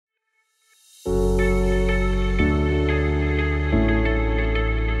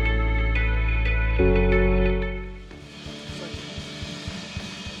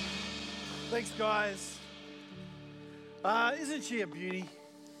guys. Isn't she a beauty?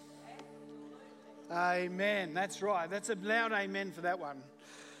 Amen. That's right. That's a loud amen for that one.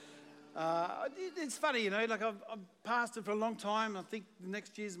 It's funny, like I've pastored for a long time. I think the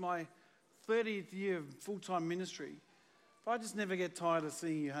next year's my 30th year of full-time ministry. But I just never get tired of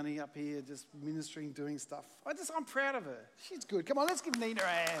seeing you, honey, up here just ministering, doing stuff. I'm proud of her. She's good. Come on, let's give Nina a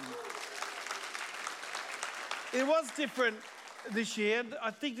hand. It was different this year. I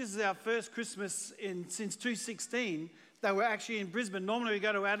think this is our first Christmas since 2016 that we're actually in Brisbane. Normally we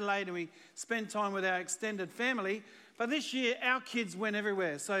go to Adelaide and we spend time with our extended family. But this year our kids went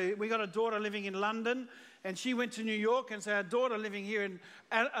everywhere. So we got a daughter living in London and she went to New York. And so our daughter living here in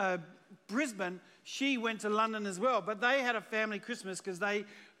Brisbane, she went to London as well. But they had a family Christmas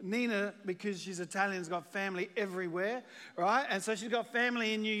Nina, because she's Italian, has got family everywhere, right? And so she's got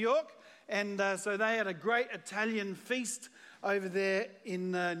family in New York. And so they had a great Italian feast over there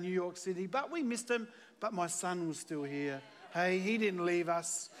in New York City. But we missed them. But my son was still here. Hey, he didn't leave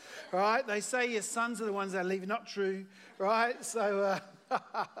us, right? They say your sons are the ones that leave. Not true, right? So,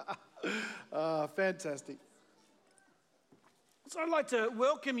 fantastic. So I'd like to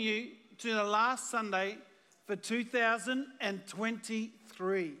welcome you to the last Sunday for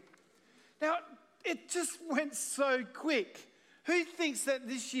 2023. Now, it just went so quick. Who thinks that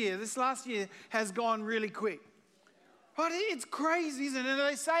this last year, has gone really quick? Right? It's crazy, isn't it? And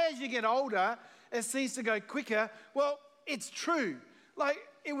they say as you get older, it seems to go quicker. Well, it's true. Like,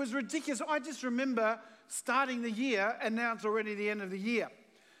 it was ridiculous. I just remember starting the year, and now it's already the end of the year.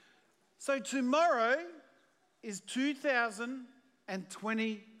 So tomorrow is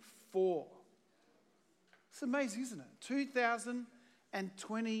 2024. It's amazing, isn't it?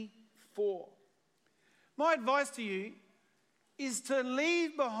 2024. My advice to you is to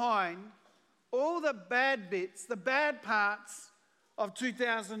leave behind all the bad bits, the bad parts of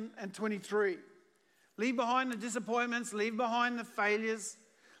 2023. Leave behind the disappointments, leave behind the failures.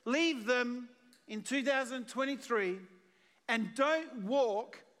 Leave them in 2023 and don't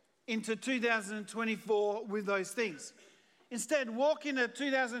walk into 2024 with those things. Instead, walk into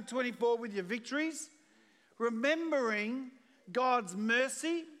 2024 with your victories, remembering God's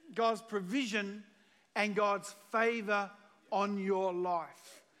mercy, God's provision, and God's favor on your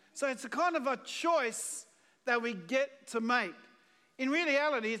life. So it's a kind of a choice that we get to make. In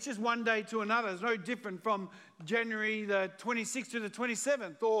reality, it's just one day to another. It's no different from January the 26th to the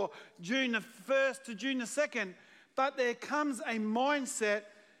 27th or June the 1st to June the 2nd. But there comes a mindset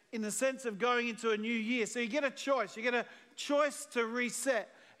in the sense of going into a new year. So you get a choice. You get a choice to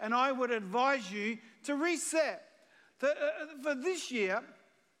reset. And I would advise you to reset. For this year,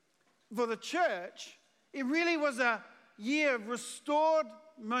 for the church, it really was a year of restored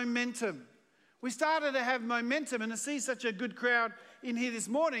momentum. We started to have momentum, and to see such a good crowd in here this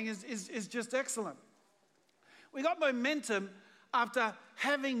morning is just excellent. We got momentum after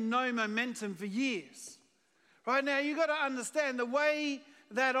having no momentum for years. Right now, you've got to understand the way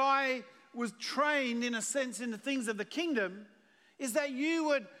that I was trained, in a sense, in the things of the kingdom, is that you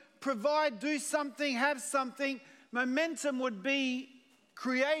would provide, do something, have something, momentum would be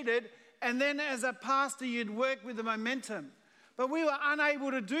created, and then as a pastor, you'd work with the momentum. But we were unable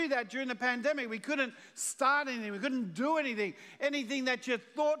to do that during the pandemic. We couldn't start anything. We couldn't do anything. Anything that you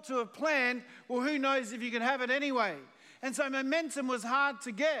thought to have planned, well, who knows if you could have it anyway. And so momentum was hard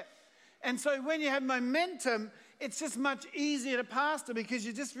to get. And so when you have momentum, it's just much easier to pastor because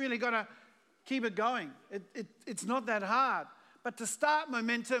you just really got to keep it going. It's not that hard. But to start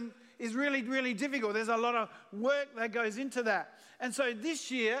momentum is really, really difficult. There's a lot of work that goes into that. And so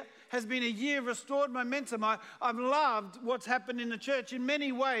this year has been a year of restored momentum. I've loved what's happened in the church. In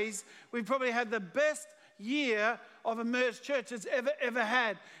many ways, we've probably had the best year of Emerge Church it's ever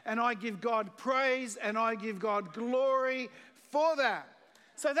had. And I give God praise and I give God glory for that.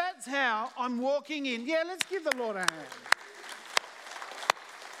 So that's how I'm walking in. Yeah, let's give the Lord a hand.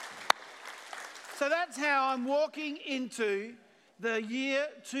 So that's how I'm walking into the year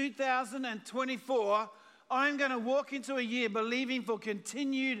 2024. I'm going to walk into a year believing for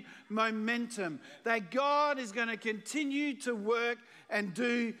continued momentum, that God is going to continue to work and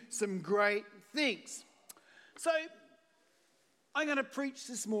do some great things. So I'm going to preach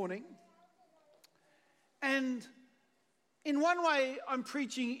this morning, and in one way, I'm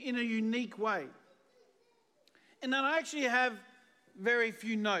preaching in a unique way. And then I actually have very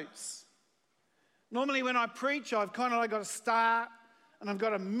few notes. Normally when I preach, I've kind of like got a start, and I've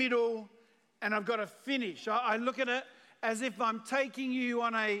got a middle, and I've got to finish. I look at it as if I'm taking you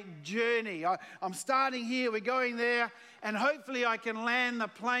on a journey. I'm starting here, we're going there, and hopefully I can land the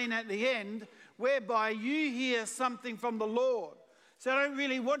plane at the end whereby you hear something from the Lord. So I don't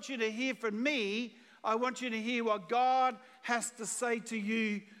really want you to hear from me. I want you to hear what God has to say to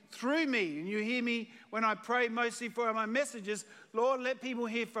you through me. And you hear me when I pray mostly for my messages. Lord, let people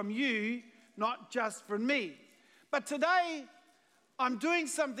hear from you, not just from me. But today, I'm doing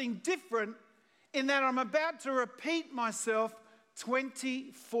something different in that I'm about to repeat myself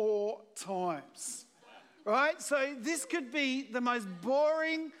 24 times. Right? So this could be the most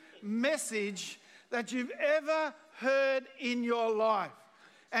boring message that you've ever heard in your life.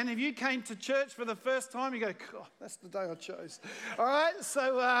 And if you came to church for the first time, you go, God, that's the day I chose. All right?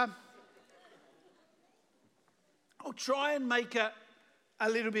 So I'll try and make it a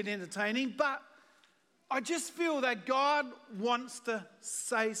little bit entertaining, but I just feel that God wants to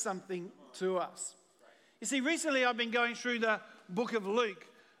say something to us. You see, recently I've been going through the book of Luke.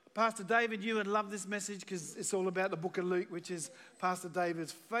 Pastor David, you would love this message because it's all about the book of Luke, which is Pastor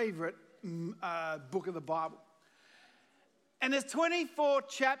David's favourite book of the Bible. And there's 24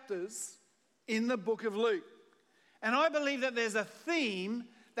 chapters in the book of Luke. And I believe that there's a theme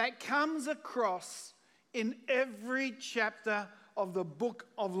that comes across in every chapter of the book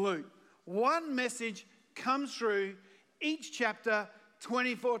of Luke. One message comes through each chapter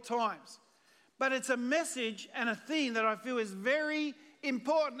 24 times. But it's a message and a theme that I feel is very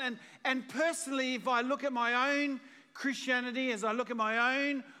important. And personally, if I look at my own Christianity, as I look at my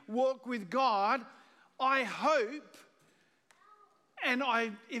own walk with God, I hope, and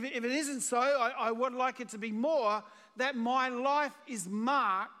if it isn't so, I would like it to be more, that my life is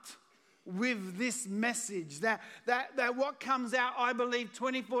marked with this message. That what comes out, I believe,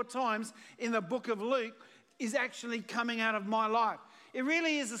 24 times in the book of Luke is actually coming out of my life. It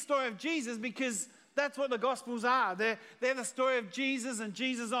really is the story of Jesus because that's what the Gospels are. They're the story of Jesus and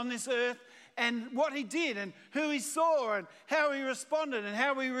Jesus on this earth and what he did and who he saw and how he responded and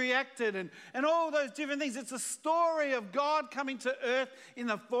how he reacted and all those different things. It's a story of God coming to earth in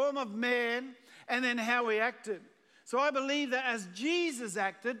the form of man and then how he acted. So I believe that as Jesus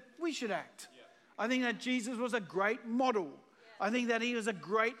acted, we should act. I think that Jesus was a great model. I think that he was a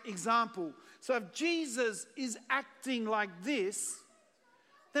great example. So if Jesus is acting like this,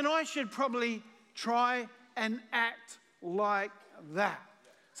 then I should probably try and act like that.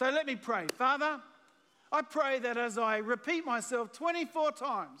 So let me pray. Father, I pray that as I repeat myself 24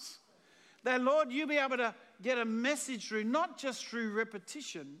 times, that, Lord, you'll be able to get a message through, not just through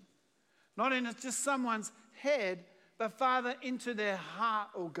repetition, not in just someone's head, but, Father, into their heart,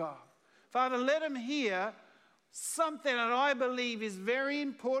 oh God. Father, let them hear something that I believe is very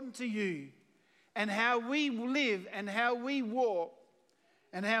important to you and how we live and how we walk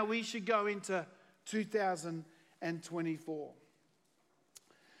and how we should go into 2024.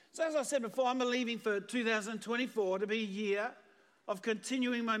 So as I said before, I'm believing for 2024 to be a year of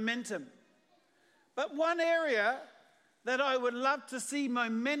continuing momentum. But one area that I would love to see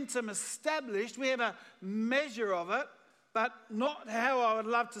momentum established, we have a measure of it, but not how I would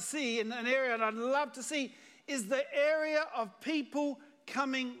love to see, and an area that I'd love to see is the area of people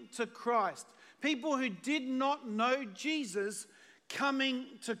coming to Christ. People who did not know Jesus coming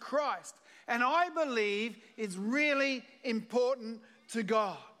to Christ. And I believe it's really important to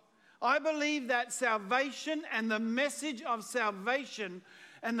God. I believe that salvation and the message of salvation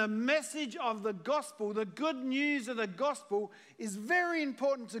and the message of the gospel, the good news of the gospel, is very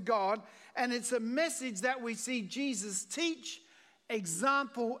important to God. And it's a message that we see Jesus teach,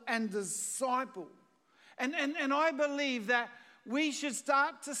 example, and disciple. And I believe that we should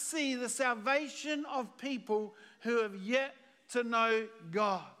start to see the salvation of people who have yet to know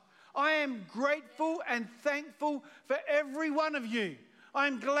God. I am grateful and thankful for every one of you.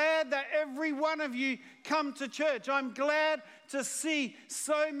 I'm glad that every one of you come to church. I'm glad to see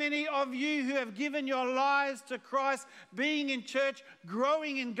so many of you who have given your lives to Christ, being in church,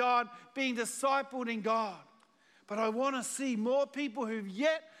 growing in God, being discipled in God. But I want to see more people who've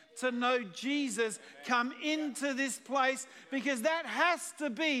yet to know Jesus come into this place, because that has to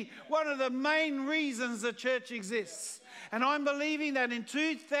be one of the main reasons the church exists. And I'm believing that in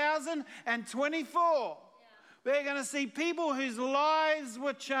 2024, we're going to see people whose lives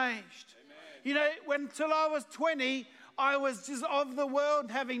were changed. Amen. You know, until I was 20, I was just of the world,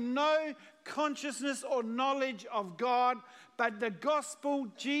 having no consciousness or knowledge of God. But the gospel,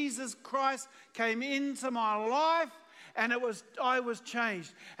 Jesus Christ, came into my life, and I was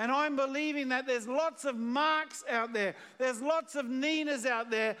changed. And I'm believing that there's lots of Marks out there. There's lots of Ninas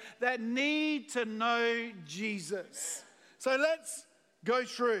out there that need to know Jesus. So let's go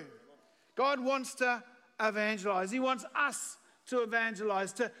through. God wants to evangelize. He wants us to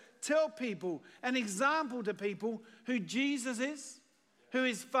evangelize, to tell people, an example to people who Jesus is, who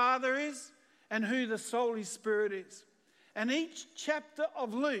his Father is, and who the Holy Spirit is. And each chapter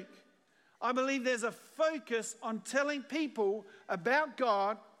of Luke, I believe there's a focus on telling people about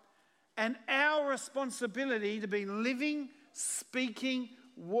God and our responsibility to be living, speaking,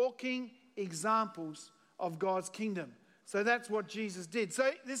 walking examples of God's kingdom. So that's what Jesus did.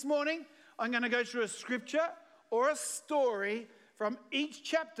 So this morning, I'm going to go through a scripture or a story from each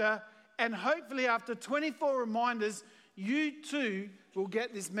chapter, and hopefully after 24 reminders, you too will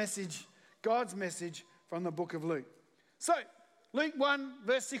get this message, God's message from the book of Luke. So, Luke 1,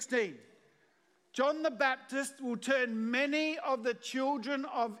 verse 16. John the Baptist will turn many of the children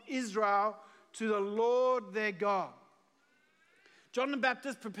of Israel to the Lord their God. John the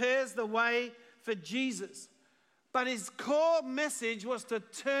Baptist prepares the way for Jesus, but his core message was to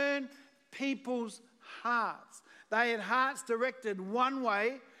turn people's hearts. They had hearts directed one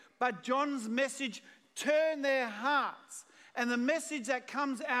way, but John's message turned their hearts. And the message that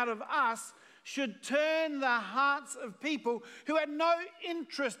comes out of us should turn the hearts of people who had no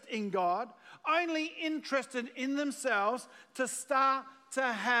interest in God, only interested in themselves, to start to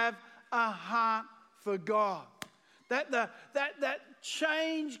have a heart for God. That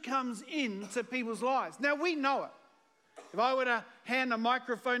change comes into people's lives. Now we know it. If I were to hand a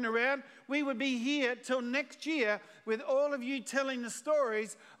microphone around, we would be here till next year with all of you telling the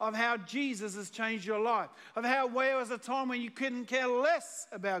stories of how Jesus has changed your life, of how there was a time when you couldn't care less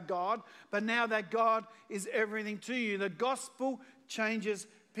about God, but now that God is everything to you. The gospel changes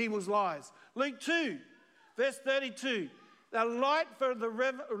people's lives. Luke 2, verse 32. The light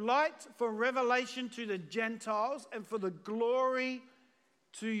for revelation to the Gentiles and for the glory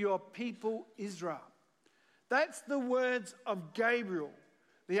to your people Israel. That's the words of Gabriel,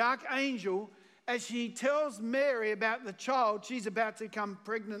 the archangel, as he tells Mary about the child she's about to become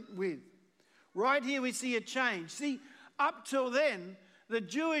pregnant with. Right here we see a change. See, up till then, the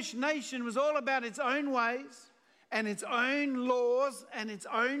Jewish nation was all about its own ways and its own laws and its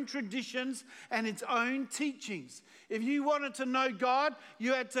own traditions and its own teachings. If you wanted to know God,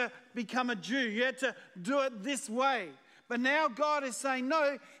 you had to become a Jew. You had to do it this way. But now God is saying,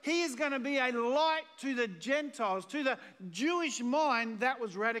 no, he is going to be a light to the Gentiles. To the Jewish mind, that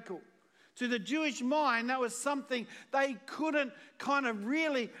was radical. To the Jewish mind, that was something they couldn't kind of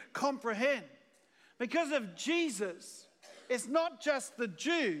really comprehend. Because of Jesus, it's not just the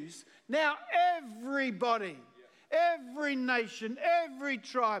Jews. Now everybody, every nation, every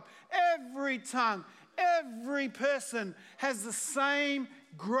tribe, every tongue, every person has the same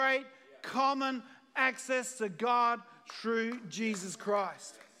great common access to God through Jesus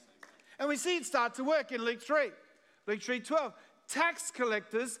Christ. And we see it start to work in Luke 3. Luke 3:12. Tax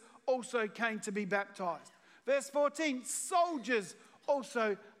collectors also came to be baptized. Verse 14. Soldiers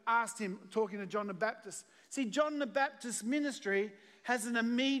also asked him, talking to John the Baptist. See, John the Baptist's ministry has an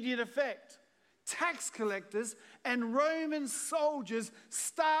immediate effect. Tax collectors and Roman soldiers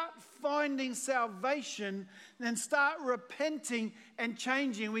start finding salvation and start repenting and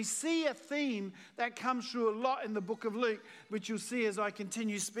changing. We see a theme that comes through a lot in the book of Luke, which you'll see as I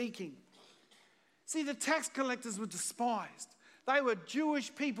continue speaking. See, the tax collectors were despised. They were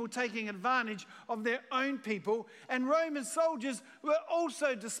Jewish people taking advantage of their own people, and Roman soldiers were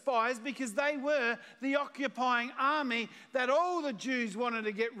also despised because they were the occupying army that all the Jews wanted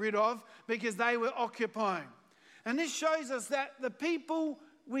to get rid of because they were occupying. And this shows us that the people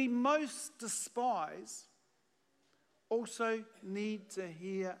we most despise also need to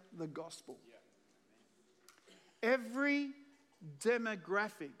hear the gospel. Every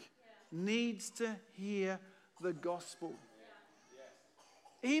demographic needs to hear the gospel.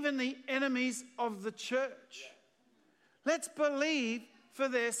 Even the enemies of the church. Let's believe for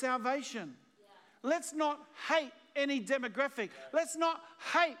their salvation. Let's not hate any demographic. Let's not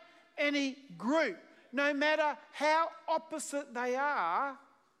hate any group, no matter how opposite they are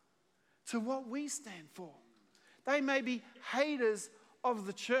to what we stand for. They may be haters of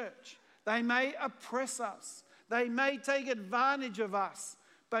the church. They may oppress us. They may take advantage of us.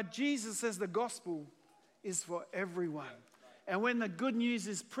 But Jesus says the gospel is for everyone. And when the good news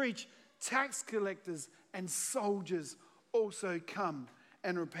is preached, tax collectors and soldiers also come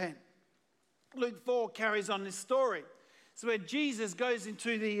and repent. Luke 4 carries on this story. It's where Jesus goes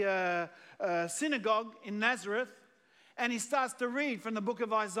into the synagogue in Nazareth and he starts to read from the book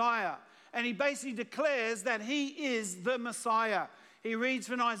of Isaiah. And he basically declares that he is the Messiah. He reads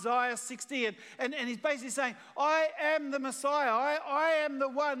from Isaiah 60 and he's basically saying, I am the Messiah. I am the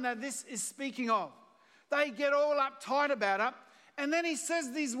one that this is speaking of. They get all uptight about it. And then he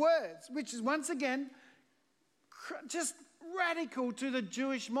says these words, which is once again just radical to the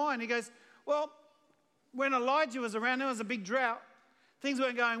Jewish mind. He goes, well, when Elijah was around, there was a big drought. Things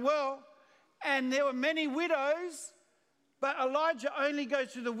weren't going well. And there were many widows But Elijah only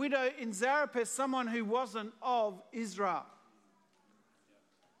goes to the widow in Zarephath, someone who wasn't of Israel.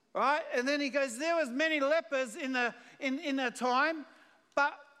 Right? And then he goes, there was many lepers in the time,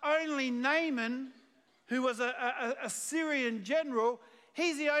 but only Naaman, who was a Syrian general,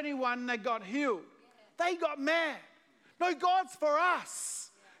 he's the only one that got healed. They got mad. No, God's for us.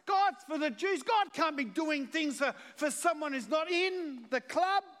 God's for the Jews. God can't be doing things for someone who's not in the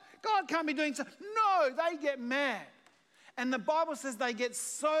club. God can't be doing so. No, they get mad. And the Bible says they get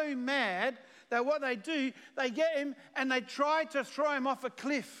so mad that what they do, they get him and they try to throw him off a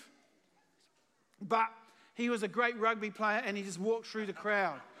cliff. But he was a great rugby player and he just walked through the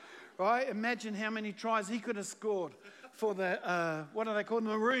crowd. Right? Imagine how many tries he could have scored for the, what are they called, the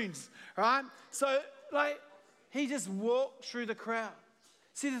Maroons. Right? So, he just walked through the crowd.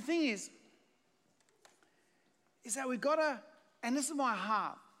 See, the thing is that we've got to, and this is my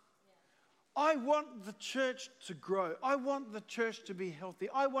heart, I want the church to grow. I want the church to be healthy.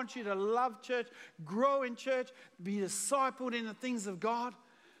 I want you to love church, grow in church, be discipled in the things of God.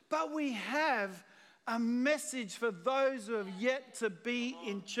 But we have a message for those who have yet to be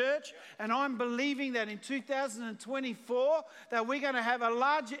in church. And I'm believing that in 2024 that we're going to have a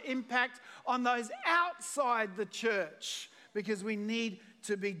larger impact on those outside the church because we need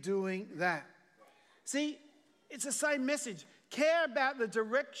to be doing that. See, it's the same message. Care about the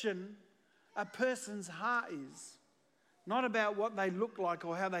direction a person's heart is, not about what they look like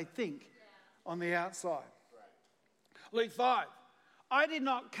or how they think on the outside. Luke 5, I did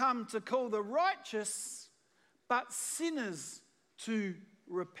not come to call the righteous, but sinners to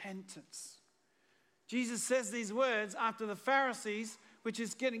repentance. Jesus says these words after the Pharisees, which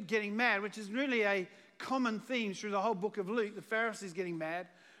is getting mad, which is really a common theme through the whole book of Luke, the Pharisees getting mad,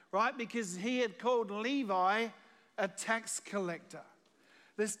 right? Because he had called Levi a tax collector.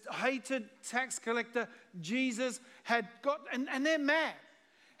 This hated tax collector, Jesus had got, and they're mad.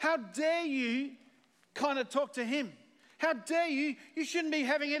 How dare you kind of talk to him? How dare you? You shouldn't be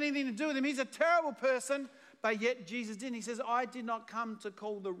having anything to do with him. He's a terrible person, but yet Jesus didn't. He says, I did not come to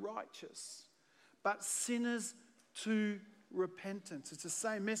call the righteous, but sinners to repentance. It's the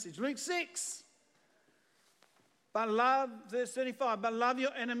same message. Luke 6. But love, verse 35, but love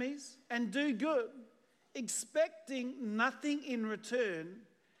your enemies and do good, expecting nothing in return,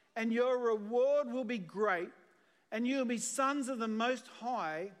 and your reward will be great, and you will be sons of the Most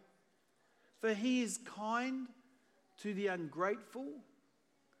High, for he is kind to the ungrateful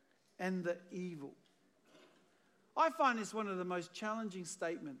and the evil. I find this one of the most challenging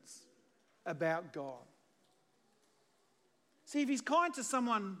statements about God. See, if he's kind to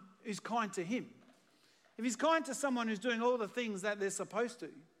someone who's kind to him, if he's kind to someone who's doing all the things that they're supposed to,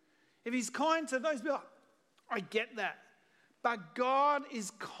 if he's kind to those people, I get that. But God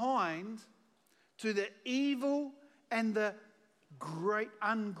is kind to the evil and the great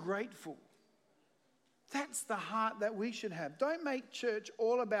ungrateful. That's the heart that we should have. Don't make church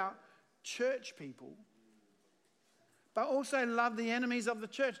all about church people, but also love the enemies of the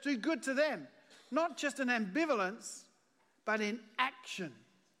church. Do good to them, not just in ambivalence, but in action.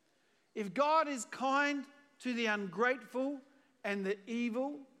 If God is kind to the ungrateful and the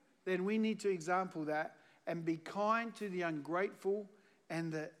evil, then we need to example that and be kind to the ungrateful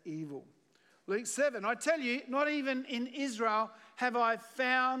and the evil. Luke 7, I tell you, not even in Israel have I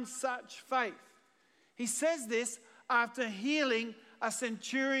found such faith. He says this after healing a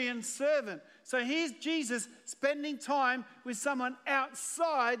centurion servant. So here's Jesus spending time with someone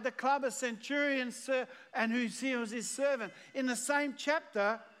outside the club, a centurion, and who heals his servant. In the same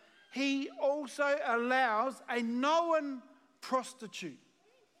chapter, he also allows a known prostitute.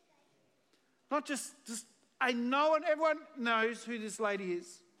 Not just a known, everyone knows who this lady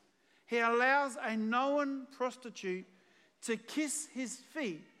is. He allows a known prostitute to kiss his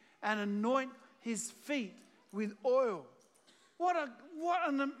feet and anoint his feet with oil. What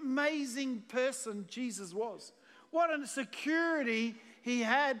an amazing person Jesus was. What a security he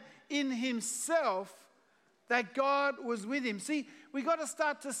had in himself that God was with him. See, we got to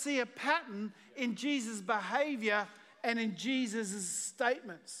start to see a pattern in Jesus' behavior and in Jesus'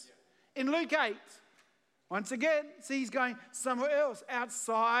 statements. In Luke 8, once again, see, he's going somewhere else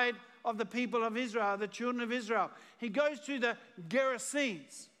outside of the people of Israel, the children of Israel. He goes to the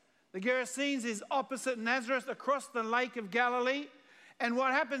Gerasenes. The Gerasenes is opposite Nazareth, across the Lake of Galilee. And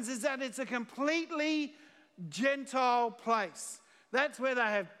what happens is that it's a completely Gentile place. That's where they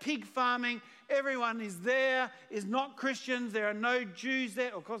have pig farming. Everyone is there, is not Christians. There are no Jews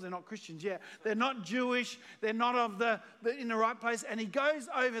there. Of course, they're not Christians yet. They're not Jewish. They're not in the right place. And he goes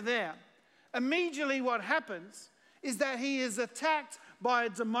over there. Immediately what happens is that he is attacked by a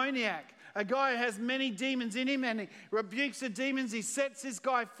demoniac, a guy who has many demons in him, and he rebukes the demons. He sets this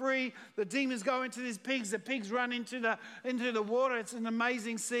guy free. The demons go into these pigs. The pigs run into the water. It's an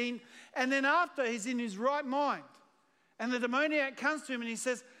amazing scene. And then after, he's in his right mind. And the demoniac comes to him and he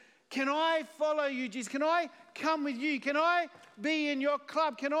says, can I follow you, Jesus? Can I come with you? Can I be in your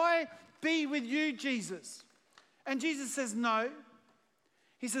club? Can I be with you, Jesus? And Jesus says, no.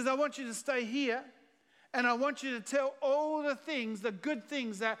 He says, I want you to stay here, and I want you to tell all the things, the good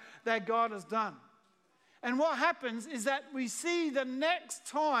things that God has done. And what happens is that we see the next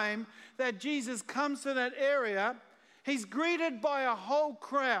time that Jesus comes to that area, he's greeted by a whole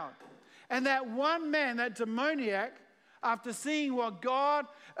crowd. And that one man, that demoniac, after seeing what God,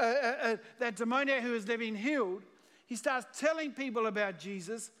 that demoniac who has been healed, he starts telling people about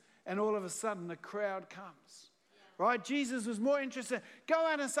Jesus, and all of a sudden the crowd comes. Right? Jesus was more interested. Go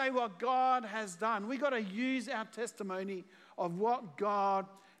out and say what God has done. We've got to use our testimony of what God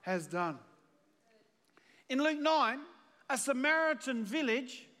has done. In Luke 9, a Samaritan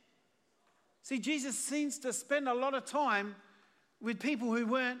village, see, Jesus seems to spend a lot of time with people who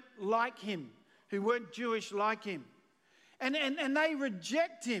weren't like him, who weren't Jewish like him. And they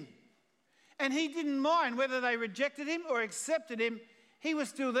reject him. And he didn't mind whether they rejected him or accepted him. He was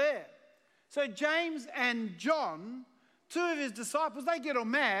still there. So James and John, two of his disciples, they get all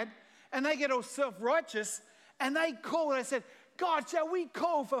mad and they get all self-righteous, and they said, God, shall we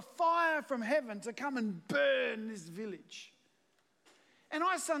call for fire from heaven to come and burn this village? And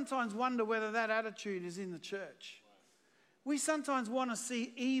I sometimes wonder whether that attitude is in the church. We sometimes want to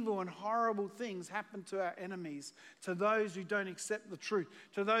see evil and horrible things happen to our enemies, to those who don't accept the truth,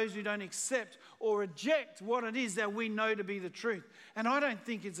 to those who don't accept or reject what it is that we know to be the truth. And I don't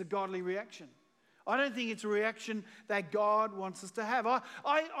think it's a godly reaction. I don't think it's a reaction that God wants us to have.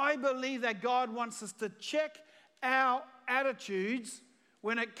 I believe that God wants us to check our attitudes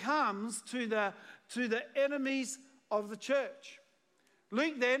when it comes to the enemies of the church.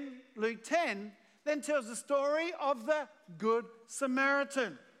 Luke 10, then tells the story of the Good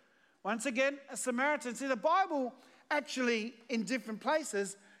Samaritan. Once again, a Samaritan. See, the Bible actually, in different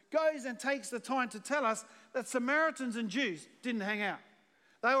places, goes and takes the time to tell us that Samaritans and Jews didn't hang out.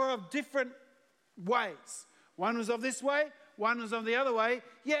 They were of different ways. One was of this way, one was of the other way,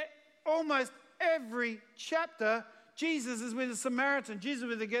 yet almost every chapter, Jesus is with a Samaritan, Jesus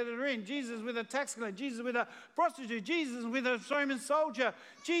with a Gadarene, Jesus with a tax collector, Jesus with a prostitute, Jesus with a Roman soldier.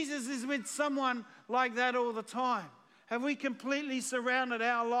 Jesus is with someone like that all the time. Have we completely surrounded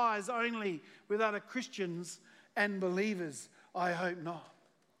our lives only with other Christians and believers? I hope not.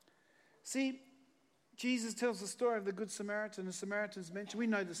 See, Jesus tells the story of the Good Samaritan. The Samaritans mentioned, we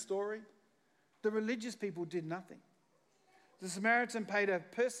know the story. The religious people did nothing. The Samaritan paid a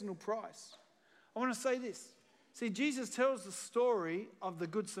personal price. I want to say this. See, Jesus tells the story of the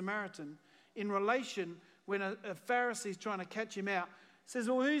Good Samaritan in relation when a Pharisee is trying to catch him out. He says,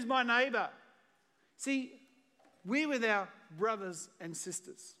 well, who's my neighbor? See, we're with our brothers and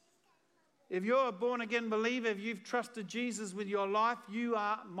sisters. If you're a born-again believer, if you've trusted Jesus with your life, you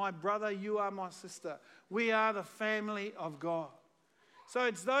are my brother, you are my sister. We are the family of God. So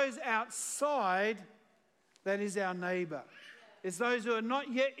it's those outside that is our neighbor. It's those who are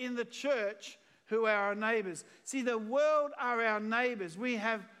not yet in the church who are our neighbors. See, the world are our neighbors. We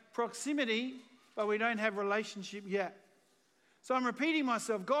have proximity, but we don't have relationship yet. So I'm repeating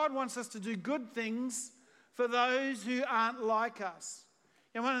myself. God wants us to do good things for those who aren't like us.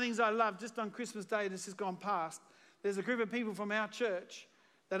 And one of the things I love, just on Christmas Day, this has gone past, there's a group of people from our church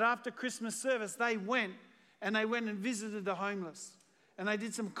that after Christmas service, they went and visited the homeless. And they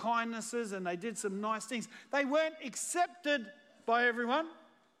did some kindnesses and they did some nice things. They weren't accepted by everyone.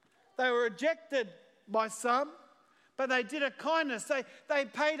 They were rejected by some, but they did a kindness. They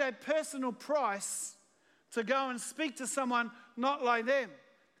paid a personal price to go and speak to someone not like them.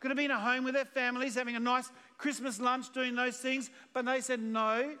 Could have been at home with their families, having a nice Christmas lunch, doing those things, but they said,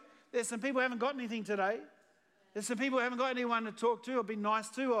 no, there's some people who haven't got anything today. There's some people who haven't got anyone to talk to or be nice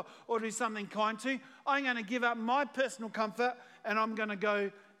to or do something kind to. I'm going to give up my personal comfort and I'm going to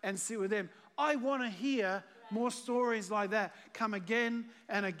go and sit with them. I want to hear more stories like that come again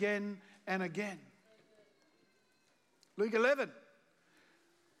and again and again. Luke 11.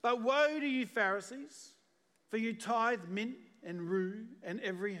 But woe to you, Pharisees, for you tithe mint and rue and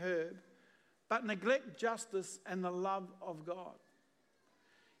every herb, but neglect justice and the love of God.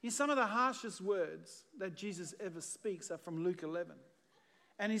 Some of the harshest words that Jesus ever speaks are from Luke 11.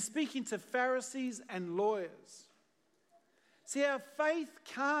 And he's speaking to Pharisees and lawyers. See, our faith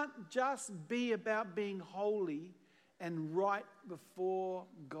can't just be about being holy and right before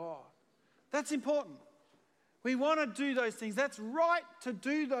God. That's important. We want to do those things. That's right to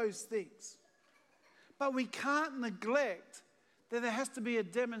do those things. But we can't neglect that there has to be a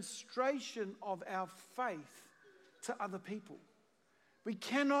demonstration of our faith to other people. We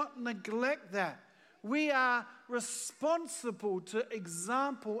cannot neglect that. We are responsible to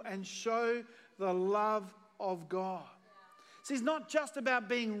example and show the love of God. See, it's not just about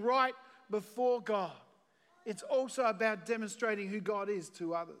being right before God. It's also about demonstrating who God is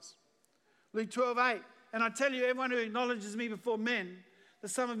to others. Luke 12:8. And I tell you, everyone who acknowledges me before men, the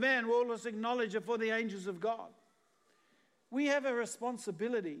Son of Man will also acknowledge it for the angels of God. We have a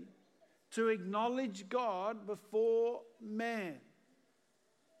responsibility to acknowledge God before man.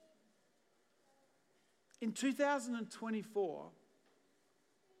 In 2024,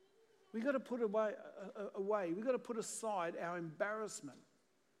 we've got to put we've got to put aside our embarrassment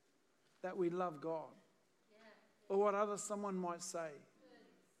that we love God. Or what someone might say.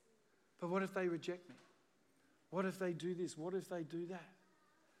 But what if they reject me? What if they do this? What if they do that?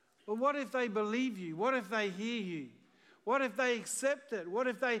 But what if they believe you? What if they hear you? What if they accept it? What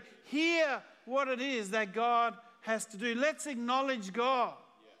if they hear what it is that God has to do? Let's acknowledge God.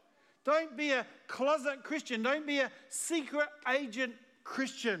 Don't be a closet Christian. Don't be a secret agent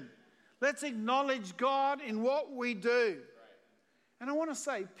Christian. Let's acknowledge God in what we do. And I want to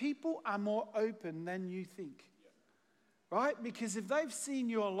say, people are more open than you think. Right? Because if they've seen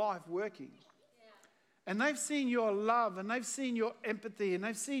your life working, and they've seen your love, and they've seen your empathy, and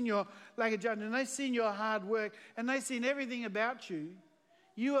they've seen your lack of judgment, and they've seen your hard work, and they've seen everything about you,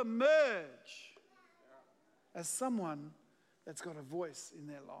 you emerge as someone that's got a voice in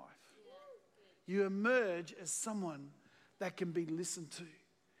their life. You emerge as someone that can be listened to.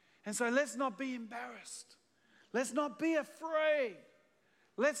 And so let's not be embarrassed. Let's not be afraid.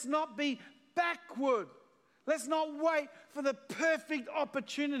 Let's not be backward. Let's not wait for the perfect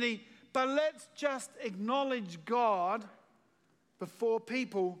opportunity, but let's just acknowledge God before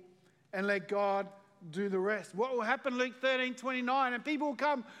people and let God do the rest. What will happen, Luke 13:29, and people will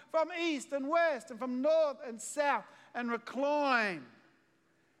come from east and west and from north and south and recline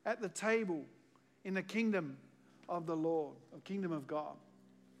at the table in the kingdom of the Lord, or kingdom of God.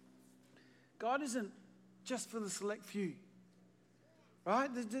 God isn't just for the select few,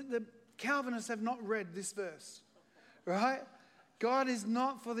 right? The Calvinists have not read this verse, right? God is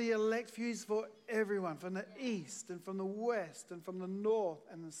not for the elect few, he's for everyone, from the east and from the west and from the north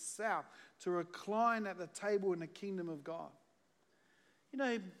and the south, to recline at the table in the kingdom of God. You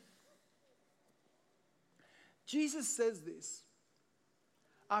know, Jesus says this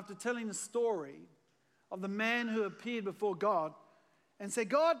after telling the story of the man who appeared before God and said,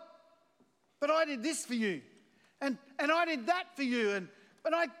 God, but I did this for you, and I did that for you,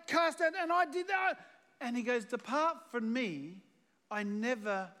 but I cast out and I did that. And he goes, depart from me, I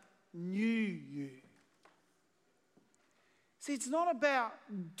never knew you. See, it's not about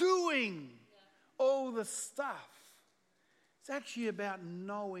doing all the stuff. It's actually about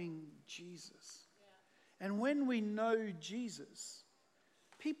knowing Jesus. And when we know Jesus,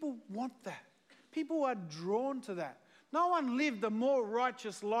 people want that. People are drawn to that. No one lived a more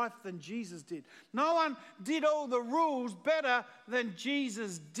righteous life than Jesus did. No one did all the rules better than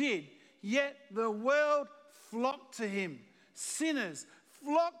Jesus did. Yet the world flocked to him. Sinners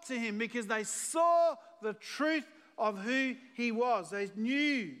flocked to him because they saw the truth of who he was. They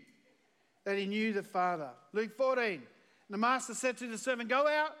knew that he knew the Father. Luke 14. The master said to the servant, go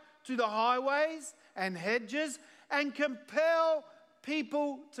out to the highways and hedges and compel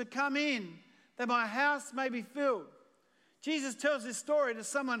people to come in, that my house may be filled. Jesus tells this story to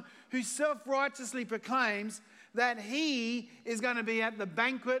someone who self-righteously proclaims that he is going to be at the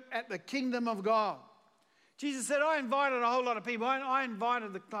banquet at the kingdom of God. Jesus said, I invited a whole lot of people. I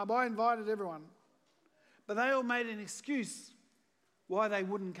invited the club. I invited everyone. But they all made an excuse why they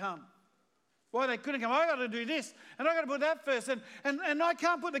wouldn't come. Why they couldn't come. I've got to do this, and I've got to put that first. And I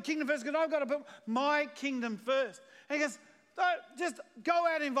can't put the kingdom first because I've got to put my kingdom first. And he goes, just go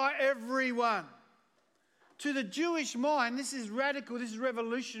out and invite everyone. To the Jewish mind, this is radical, this is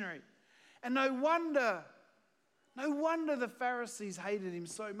revolutionary. And no wonder the Pharisees hated him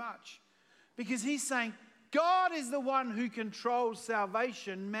so much. Because he's saying, God is the one who controls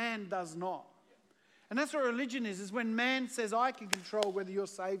salvation, man does not. And that's what religion is when man says, I can control whether you're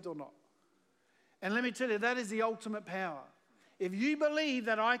saved or not. And let me tell you, that is the ultimate power. If you believe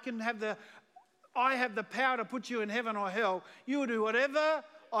that I have the power to put you in heaven or hell, you will do whatever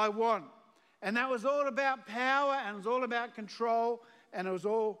I want. And that was all about power, and it was all about control, and it was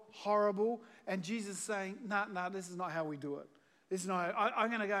all horrible. And Jesus saying, no, this is not how we do it. This is not. I'm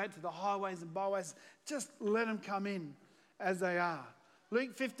going to go out to the highways and byways. Just let them come in as they are.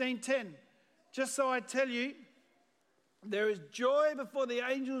 Luke 15:10. Just so I tell you, There is joy before the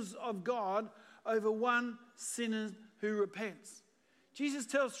angels of God over one sinner who repents. Jesus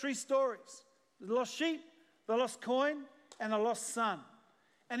tells 3 stories: the lost sheep, the lost coin, and the lost son.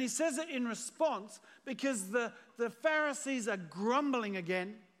 And he says it in response because the Pharisees are grumbling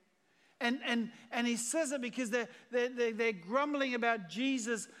again. And he says it because they're grumbling about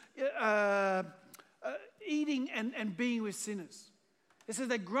Jesus eating and being with sinners. It says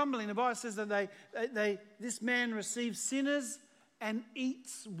they're grumbling. The Bible says that this man receives sinners and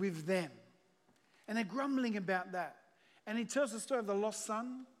eats with them. And they're grumbling about that. And he tells the story of the lost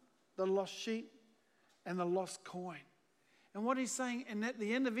son, the lost sheep, and the lost coin. And what he's saying, and at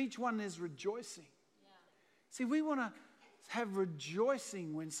the end of each one there's rejoicing. Yeah. See, we want to have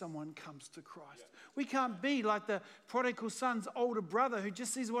rejoicing when someone comes to Christ. Yeah. We can't be like the prodigal son's older brother who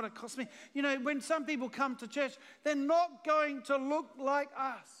just sees what it costs me. You know, when some people come to church, they're not going to look like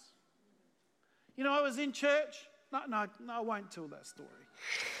us. You know, I was in church. No, I won't tell that story.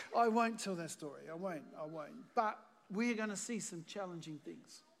 I won't. But we're going to see some challenging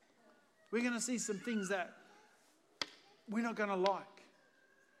things. We're going to see some things that we're not going to like.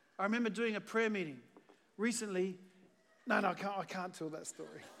 I remember doing a prayer meeting recently. No, I can't tell that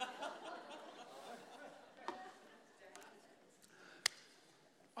story.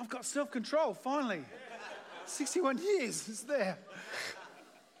 I've got self-control, finally. 61 years, it's there.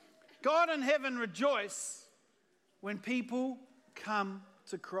 God and heaven rejoice when people come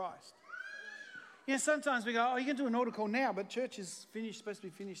to Christ. You know, sometimes we go, oh, you can do an altar call now, but church is supposed to be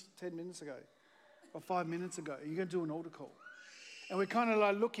finished 10 minutes ago or 5 minutes ago. You're going to do an altar call. And we're kind of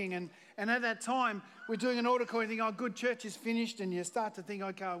like looking, and at that time, we're doing an altar call, and you think, oh, good, church is finished, and you start to think,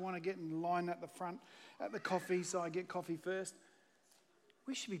 okay, I want to get in line at the front, at the coffee, so I get coffee first.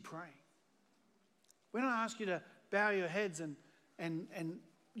 We should be praying. When I ask you to bow your heads and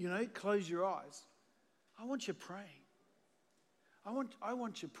you know, close your eyes, I want you praying. I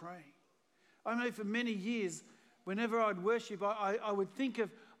want you praying. I know for many years, whenever I'd worship, I would think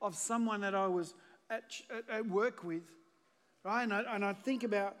of someone that I was at work with, right? And I'd think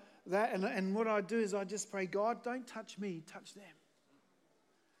about that, and what I do is I just pray, God, don't touch me, touch them.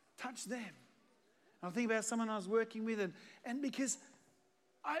 Touch them. And I think about someone I was working with, and because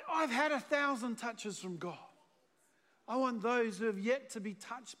I've had 1,000 touches from God. I want those who have yet to be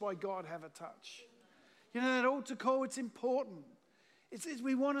touched by God have a touch. You know, that altar call, it's important.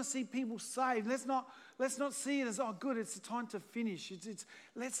 We want to see people saved. Let's not see it as, oh, good, it's the time to finish.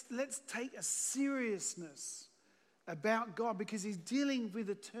 Let's take a seriousness about God because he's dealing with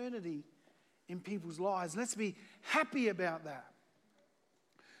eternity in people's lives. Let's be happy about that.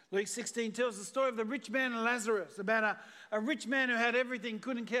 Luke 16 tells the story of the rich man and Lazarus, about a rich man who had everything,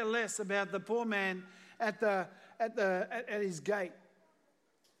 couldn't care less about the poor man at his gate.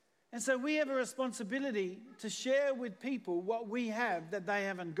 And so we have a responsibility to share with people what we have that they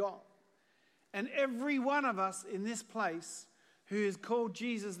haven't got. And every one of us in this place who has called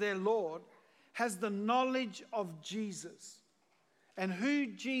Jesus their Lord has the knowledge of Jesus and who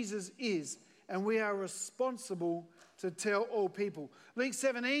Jesus is, and we are responsible to tell all people. Luke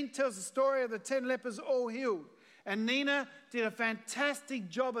 17 tells the story of the 10 lepers all healed. And Nina did a fantastic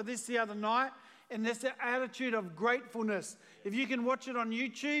job of this the other night, and this attitude of gratefulness. If you can watch it on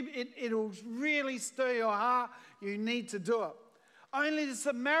YouTube, it'll really stir your heart. You need to do it. Only the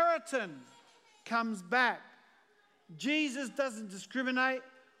Samaritan comes back. Jesus doesn't discriminate,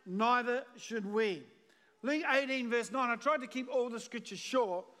 neither should we. Luke 18 verse 9, I tried to keep all the scriptures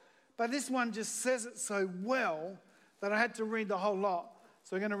short, but this one just says it so well that I had to read the whole lot.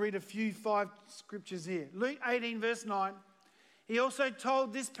 So we're going to read a few 5 scriptures here. Luke 18 verse 9, he also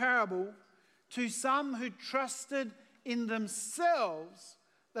told this parable to some who trusted in themselves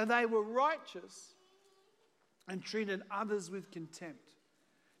that they were righteous and treated others with contempt.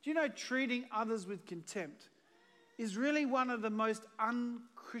 Do you know treating others with contempt is really one of the most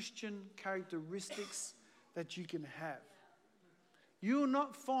unchristian characteristics that you can have? You will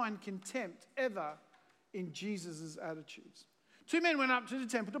not find contempt ever in Jesus' attitudes. 2 men went up to the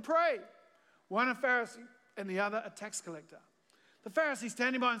temple to pray, one a Pharisee and the other a tax collector. The Pharisee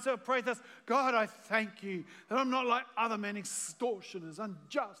standing by himself prayed thus, God, I thank you that I'm not like other men, extortioners,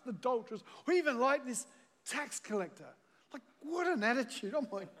 unjust, adulterers, or even like this tax collector. Like, what an attitude. Oh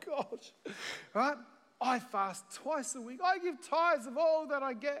my gosh. Right? I fast twice a week. I give tithes of all that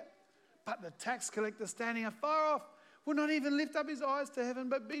I get. But the tax collector standing afar off would not even lift up his eyes to heaven,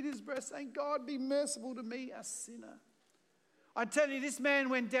 but beat his breast, saying, God, be merciful to me, a sinner. I tell you, this man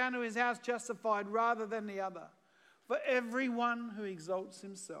went down to his house justified rather than the other. For everyone who exalts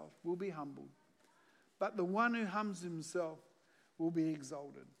himself will be humbled, but the one who humbles himself will be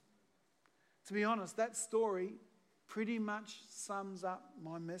exalted. To be honest, that story pretty much sums up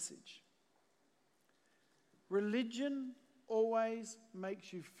my message. Religion always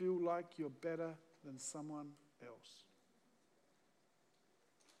makes you feel like you're better than someone else.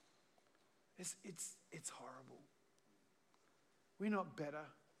 It's horrible. We're not better.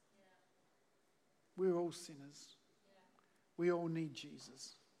 We're all sinners. We all need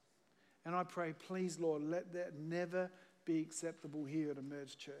Jesus. And I pray, please, Lord, let that never be acceptable here at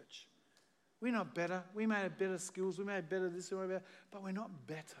Emerge Church. We're not better. We may have better skills. We may have better this, but we're not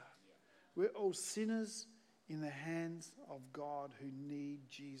better. We're all sinners in the hands of God who need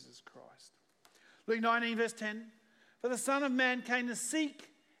Jesus Christ. Luke 19, verse 10. For the Son of Man came to seek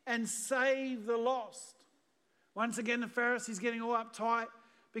and save the lost. Once again, the Pharisees getting all uptight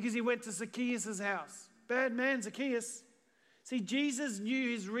because he went to Zacchaeus' house. Bad man, Zacchaeus. See, Jesus knew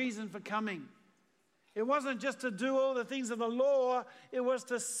his reason for coming. It wasn't just to do all the things of the law. It was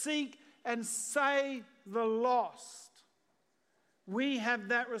to seek and save the lost. We have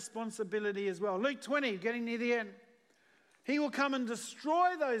that responsibility as well. Luke 20, getting near the end. He will come and destroy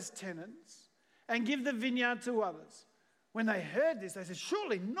those tenants and give the vineyard to others. When they heard this, they said,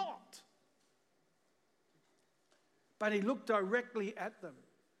 surely not. But he looked directly at them.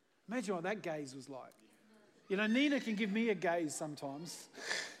 Imagine what that gaze was like. You know, Nina can give me a gaze sometimes.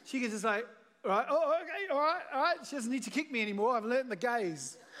 She can just say, all right, oh, okay, all right. She doesn't need to kick me anymore. I've learned the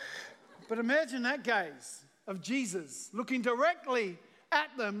gaze. But imagine that gaze of Jesus looking directly at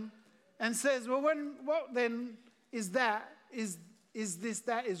them and says, well, what then is that? Is this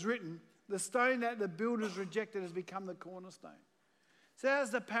that is written? The stone that the builders rejected has become the cornerstone. So that's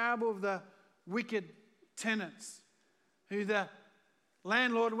the parable of the wicked tenants who the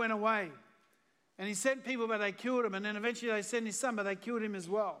landlord went away. And he sent people, but they killed him. And then eventually they sent his son, but they killed him as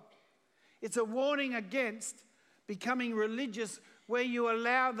well. It's a warning against becoming religious where you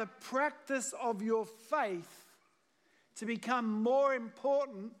allow the practice of your faith to become more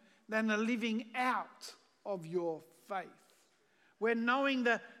important than the living out of your faith. Where knowing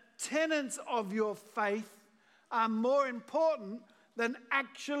the tenets of your faith are more important than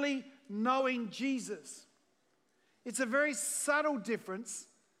actually knowing Jesus. It's a very subtle difference,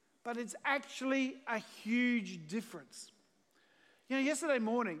 but it's actually a huge difference. You know, yesterday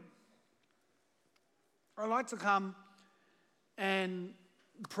morning, I like to come and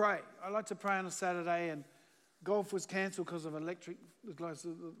pray. I like to pray on a Saturday, and golf was cancelled because of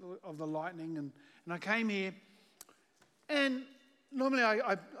of the lightning, and I came here, and normally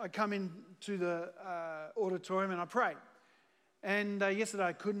I come into the auditorium and I pray. And yesterday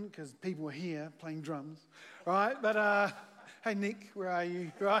I couldn't because people were here playing drums, right? But hey Nick, where are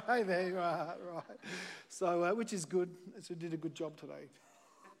you? Right, hey there you are, right? So which is good. So did a good job today,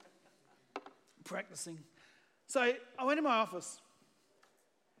 practicing. So I went to my office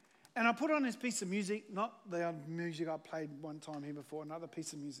and I put on this piece of music, not the music I played one time here before, another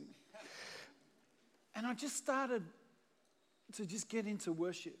piece of music. And I just started to just get into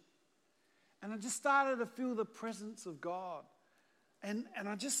worship. And I just started to feel the presence of God. And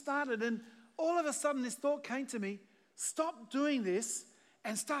I just started, and all of a sudden this thought came to me, stop doing this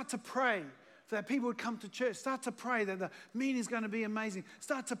and start to pray that people would come to church. Start to pray that the meeting is going to be amazing.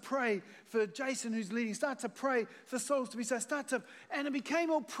 Start to pray for Jason who's leading. Start to pray for souls to be saved. And it became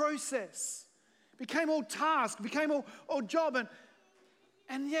all process. It became all task. It became all job.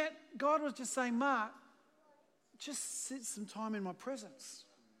 And yet God was just saying, Mark, just sit some time in my presence.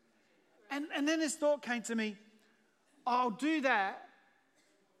 And then this thought came to me, I'll do that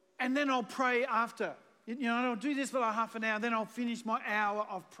and then I'll pray after. You know, I'll do this for like half an hour, then I'll finish my hour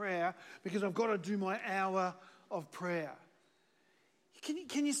of prayer because I've got to do my hour of prayer.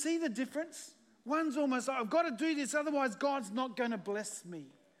 Can you see the difference? One's almost like, I've got to do this, otherwise God's not going to bless me.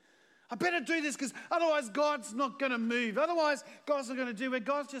 I better do this because otherwise God's not going to move. Otherwise God's not going to do it.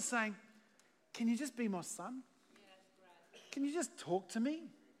 God's just saying, can you just be my son? Can you just talk to me?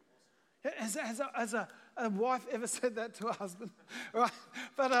 Has a wife ever said that to a husband? Right?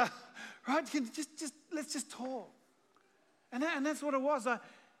 But, right, let's just talk. And that's what it was. To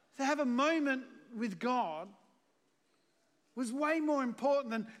have a moment with God was way more important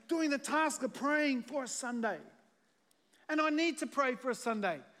than doing the task of praying for a Sunday. And I need to pray for a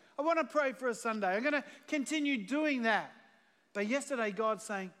Sunday. I want to pray for a Sunday. I'm going to continue doing that. But yesterday, God's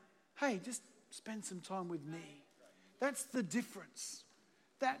saying, hey, just spend some time with me. That's the difference.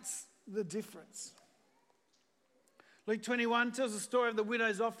 That's the difference. Luke 21 tells the story of the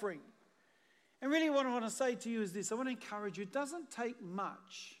widow's offering. And really what I want to say to you is this. I want to encourage you. It doesn't take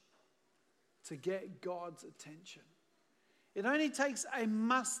much to get God's attention. It only takes a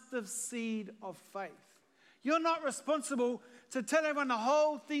mustard seed of faith. You're not responsible to tell everyone the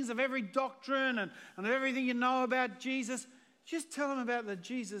whole things of every doctrine and everything you know about Jesus. Just tell them about the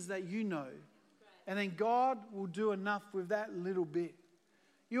Jesus that you know. And then God will do enough with that little bit.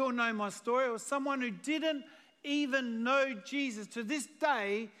 You all know my story. It was someone who didn't even know Jesus, to this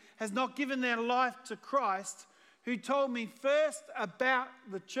day has not given their life to Christ, who told me first about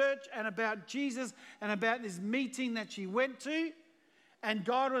the church and about Jesus and about this meeting that she went to. And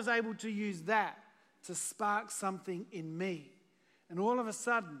God was able to use that to spark something in me. And all of a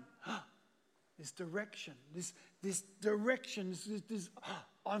sudden, this direction,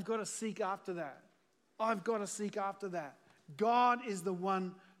 I've got to seek after that. I've got to seek after that. God is the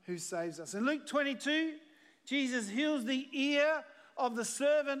one who saves us. In Luke 22, Jesus heals the ear of the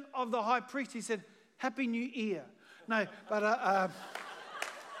servant of the high priest. He said, Happy New Ear. No, but I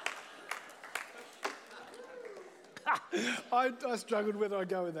struggled whether I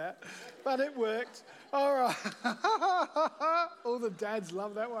go with that, but it worked. All right. All the dads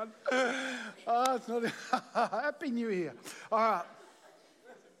love that one. Oh, it's not Happy New Year. All right.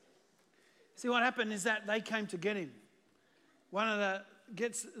 See, what happened is that they came to get him. One of the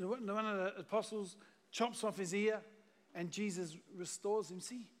apostles chops off his ear, and Jesus restores him.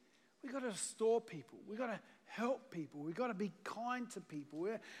 See, we've got to restore people. We've got to help people. We've got to be kind to people.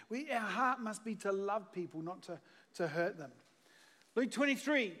 Our heart must be to love people, not to hurt them. Luke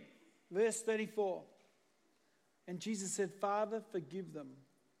 23, verse 34. And Jesus said, Father, forgive them,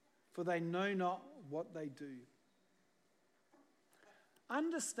 for they know not what they do.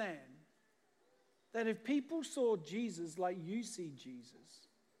 Understand that if people saw Jesus like you see Jesus,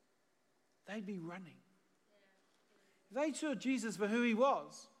 they'd be running. If they saw Jesus for who he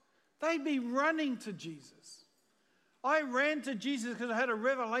was, they'd be running to Jesus. I ran to Jesus because I had a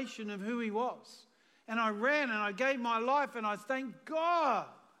revelation of who he was. And I ran and I gave my life, and I thank God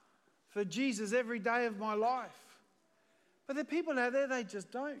for Jesus every day of my life. But the people out there, they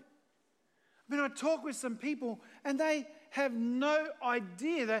just don't. I mean, I talk with some people and they have no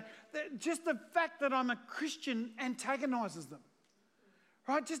idea that just the fact that I'm a Christian antagonizes them.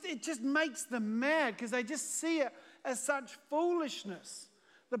 Right? It just makes them mad because they just see it as such foolishness.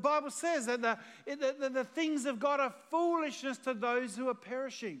 The Bible says that the things of God are foolishness to those who are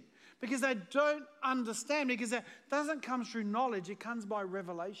perishing because they don't understand, because it doesn't come through knowledge, it comes by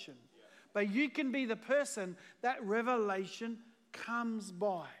revelation. Yeah. But you can be the person that revelation comes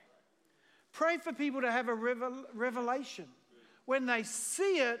by. Pray for people to have a revelation. When they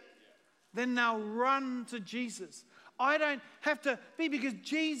see it, then they'll run to Jesus. I don't have to be, because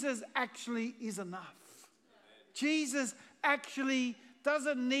Jesus actually is enough. Jesus actually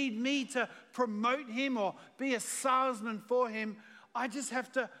doesn't need me to promote him or be a salesman for him. I just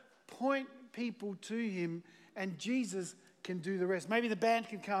have to point people to him, and Jesus can do the rest. Maybe the band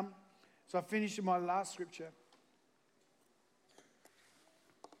can come. So I finish with my last scripture.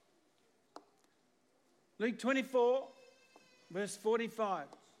 Luke 24, verse 45.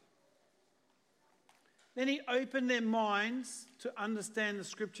 Then he opened their minds to understand the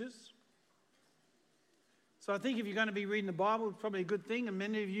scriptures. So I think if you're going to be reading the Bible, it's probably a good thing. And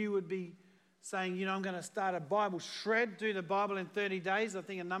many of you would be saying, I'm going to start a Bible shred, do the Bible in 30 days. I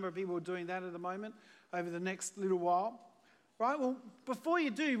think a number of people are doing that at the moment over the next little while. Right? Well, before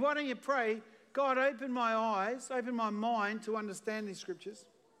you do, why don't you pray, God, open my eyes, open my mind to understand these scriptures.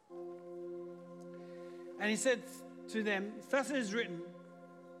 And he said to them, thus it is written,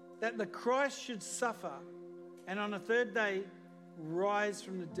 that the Christ should suffer and on the third day rise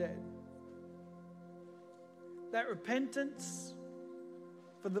from the dead. That repentance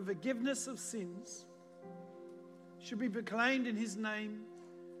for the forgiveness of sins should be proclaimed in his name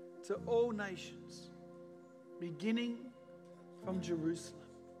to all nations, beginning from Jerusalem.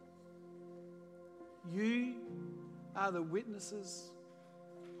 You are the witnesses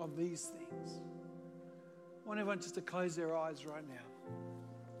of these things. I want everyone just to close their eyes right now.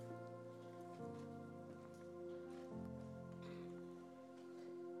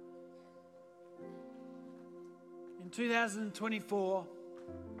 In 2024,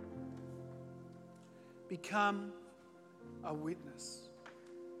 become a witness.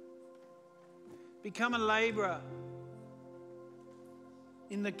 Become a laborer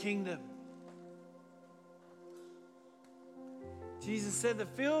in the kingdom. Jesus said the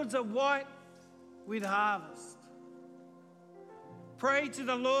fields are white with harvest. Pray to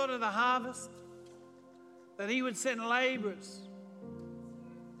the Lord of the harvest that he would send laborers.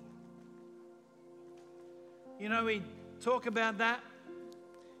 We talk about that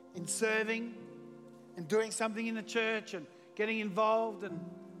in serving and doing something in the church and getting involved, and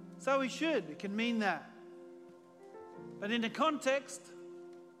so we should. It can mean that. But in the context,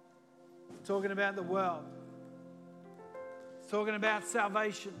 talking about the world. talking about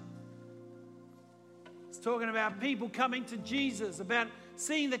salvation. It's talking about people coming to Jesus, about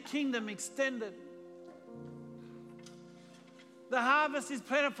seeing the kingdom extended. The harvest is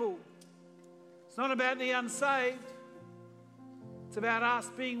plentiful. It's not about the unsaved. It's about us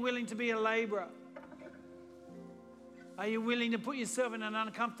being willing to be a labourer. Are you willing to put yourself in an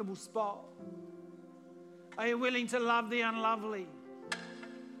uncomfortable spot? Are you willing to love the unlovely?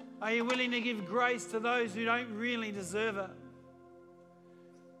 Are you willing to give grace to those who don't really deserve it?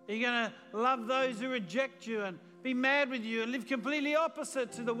 Are you going to love those who reject you and be mad with you and live completely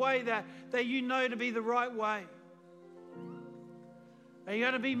opposite to the way that you know to be the right way? Are you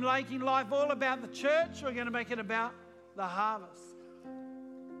going to be making life all about the church, or are you going to make it about the harvest?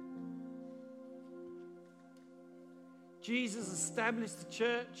 Jesus established the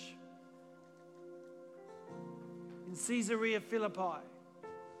church in Caesarea Philippi,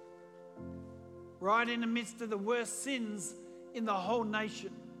 right in the midst of the worst sins in the whole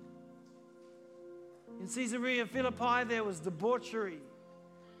nation. In Caesarea Philippi, there was debauchery,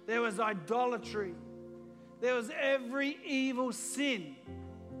 there was idolatry, there was every evil sin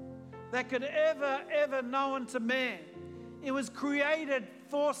that could ever known to man. It was created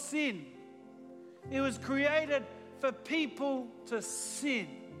for sin. It was created for people to sin.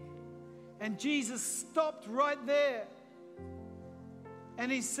 And Jesus stopped right there.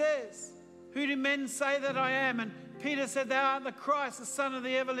 And he says, "Who do men say that I am?" And Peter said, "Thou art the Christ, the Son of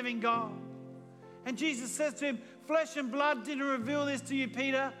the ever-living God." And Jesus says to him, "Flesh and blood didn't reveal this to you,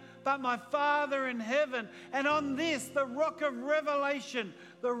 Peter, but my Father in heaven. And on this, the rock of revelation,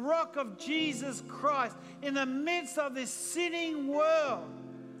 the rock of Jesus Christ, in the midst of this sinning world,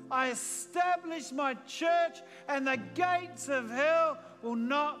 I establish my church, and the gates of hell will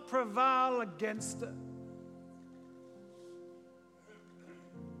not prevail against it."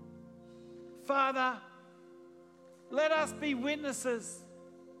 Father, let us be witnesses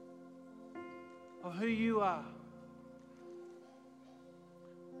of who you are.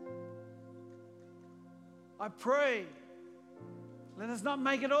 I pray, let us not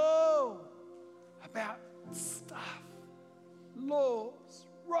make it all about stuff, laws,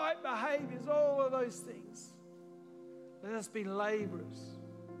 right behaviors, all of those things. Let us be labourers.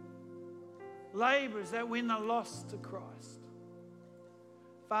 Labourers that win the lost to Christ.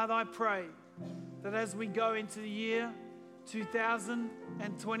 Father, I pray that as we go into the year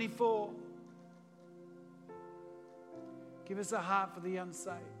 2024, give us a heart for the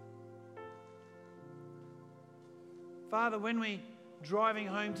unsaved. Father, when we're driving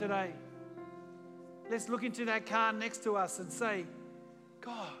home today, let's look into that car next to us and say,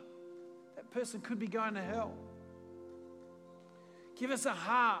 "God, that person could be going to hell." Give us a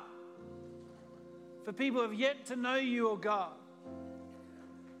heart for people who have yet to know you, oh God.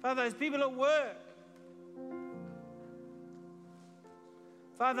 Father, those people at work.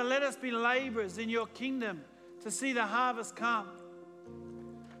 Father, let us be labourers in your kingdom to see the harvest come.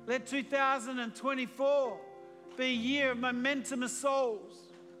 Let 2024 be a year of momentum of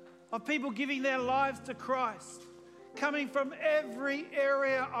souls, of people giving their lives to Christ, coming from every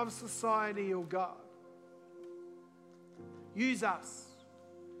area of society, oh God. Use us.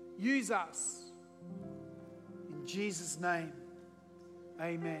 Use us. In Jesus' name,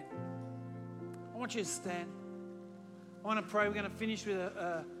 amen. I want you to stand. I want to pray. We're going to finish with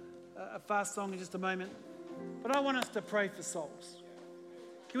a fast song in just a moment. But I want us to pray for souls.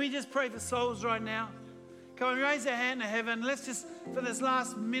 Can we just pray for souls right now? Come on, raise your hand to heaven. Let's just, for this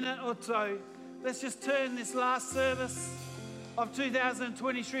last minute or so, let's just turn this last service of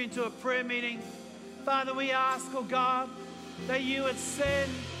 2023 into a prayer meeting. Father, we ask, oh God, that you would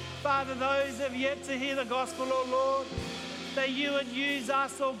send, Father, those that have yet to hear the gospel, oh Lord, that you would use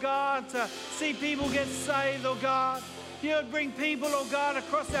us, oh God, to see people get saved, oh God. You would bring people, oh God,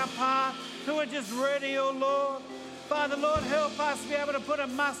 across our path who are just ready, oh Lord. Father, Lord, help us be able to put a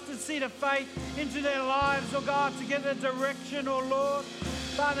mustard seed of faith into their lives, oh God, to get a direction, oh Lord.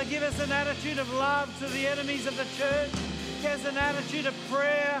 Father, give us an attitude of love to the enemies of the church. Give us an attitude of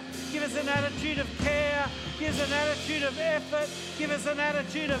prayer. Give us an attitude of care. Give us an attitude of effort. Give us an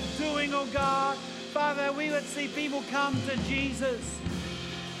attitude of doing, oh God. Father, we would see people come to Jesus.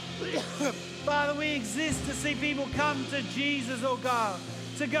 Father, we exist to see people come to Jesus, oh God,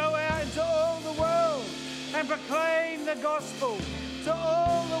 to go out into all the world and proclaim the gospel, to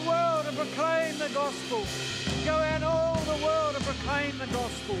all the world and proclaim the gospel. Go out all the world and proclaim the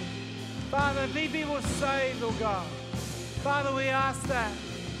gospel. Father, be people saved, oh God. Father, we ask that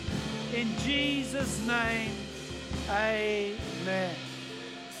in Jesus' name, amen.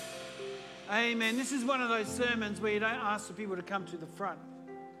 Amen. This is one of those sermons where you don't ask for people to come to the front.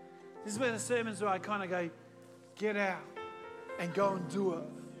 This is where the sermons where I kind of go, get out. and go and do it.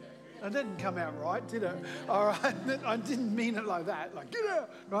 It didn't come out right, did it? All right, I didn't mean it like that, like get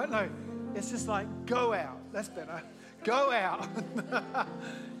out, right? No, it's just like go out. That's better. Go out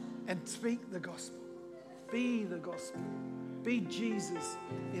and speak the gospel. Be the gospel. Be Jesus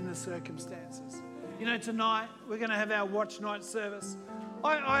in the circumstances. You know, tonight we're going to have our watch night service.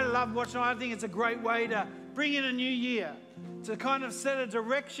 I love watch night. I think it's a great way to bring in a new year, to kind of set a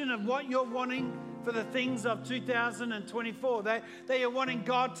direction of what you're wanting for the things of 2024. That you're wanting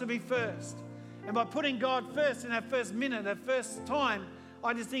God to be first. And by putting God first in that first minute, that first time,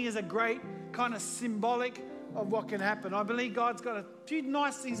 I just think is a great kind of symbolic of what can happen. I believe God's got a few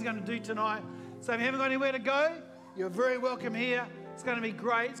nice things He's going to do tonight. So if you haven't got anywhere to go, you're very welcome here. It's going to be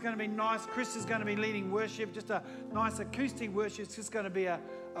great. It's going to be nice. Chris is going to be leading worship, just a nice acoustic worship. It's just going to be a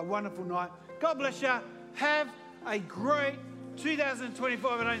wonderful night. God bless you. Have a great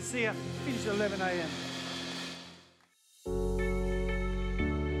 2024. If I don't see you, finish at 11 a.m.